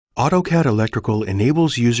AutoCAD Electrical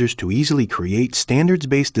enables users to easily create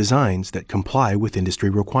standards-based designs that comply with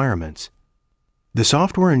industry requirements. The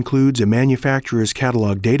software includes a manufacturer's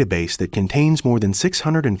catalog database that contains more than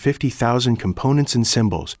 650,000 components and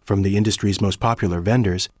symbols from the industry's most popular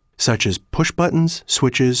vendors, such as push buttons,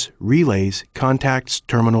 switches, relays, contacts,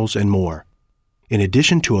 terminals, and more. In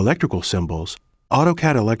addition to electrical symbols,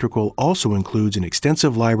 AutoCAD Electrical also includes an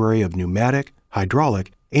extensive library of pneumatic,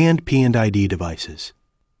 hydraulic, and P&ID devices.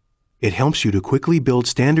 It helps you to quickly build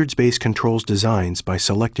standards-based controls designs by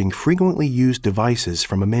selecting frequently used devices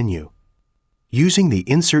from a menu. Using the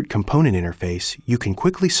Insert Component interface, you can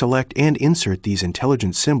quickly select and insert these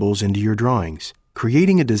intelligent symbols into your drawings,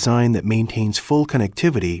 creating a design that maintains full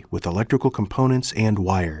connectivity with electrical components and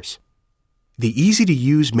wires. The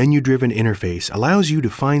easy-to-use menu-driven interface allows you to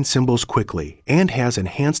find symbols quickly and has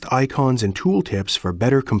enhanced icons and tooltips for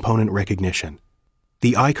better component recognition.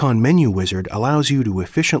 The Icon Menu Wizard allows you to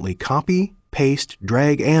efficiently copy, paste,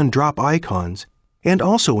 drag, and drop icons, and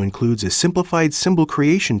also includes a simplified symbol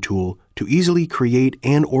creation tool to easily create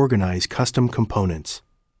and organize custom components.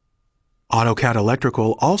 AutoCAD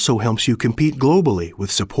Electrical also helps you compete globally with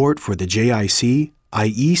support for the JIC,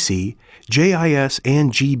 IEC, JIS,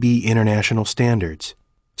 and GB international standards.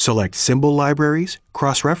 Select symbol libraries,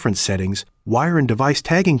 cross-reference settings, wire and device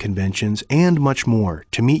tagging conventions, and much more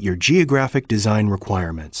to meet your geographic design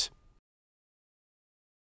requirements.